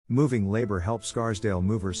Moving Labor Help Scarsdale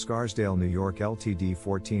Movers Scarsdale, New York LTD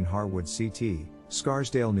 14 Harwood CT,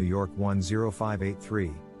 Scarsdale, New York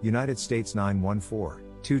 10583, United States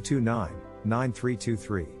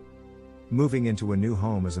 914-229-9323. Moving into a new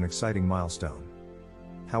home is an exciting milestone.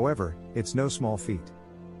 However, it's no small feat.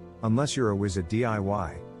 Unless you're a whiz at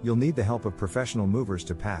DIY, you'll need the help of professional movers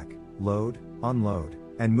to pack, load, unload,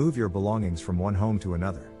 and move your belongings from one home to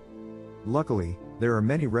another. Luckily, there are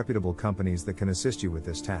many reputable companies that can assist you with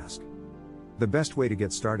this task. The best way to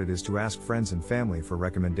get started is to ask friends and family for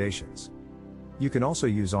recommendations. You can also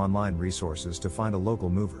use online resources to find a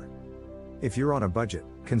local mover. If you're on a budget,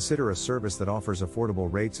 consider a service that offers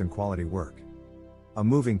affordable rates and quality work. A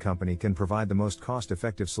moving company can provide the most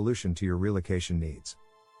cost-effective solution to your relocation needs.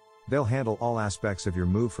 They'll handle all aspects of your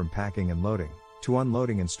move from packing and loading, to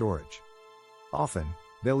unloading and storage. Often,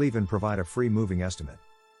 they'll even provide a free moving estimate.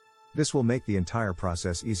 This will make the entire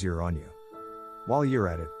process easier on you. While you're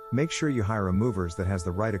at it, make sure you hire a mover that has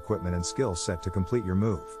the right equipment and skill set to complete your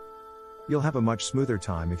move. You'll have a much smoother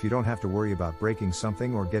time if you don't have to worry about breaking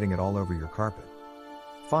something or getting it all over your carpet.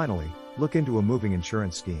 Finally, look into a moving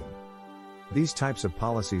insurance scheme. These types of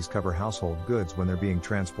policies cover household goods when they're being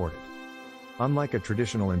transported. Unlike a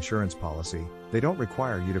traditional insurance policy, they don't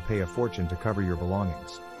require you to pay a fortune to cover your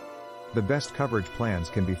belongings. The best coverage plans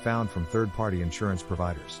can be found from third-party insurance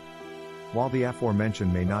providers. While the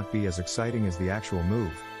aforementioned may not be as exciting as the actual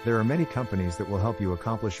move, there are many companies that will help you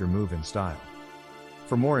accomplish your move in style.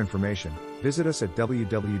 For more information, visit us at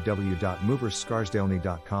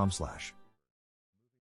www.moversscarsdale.com/.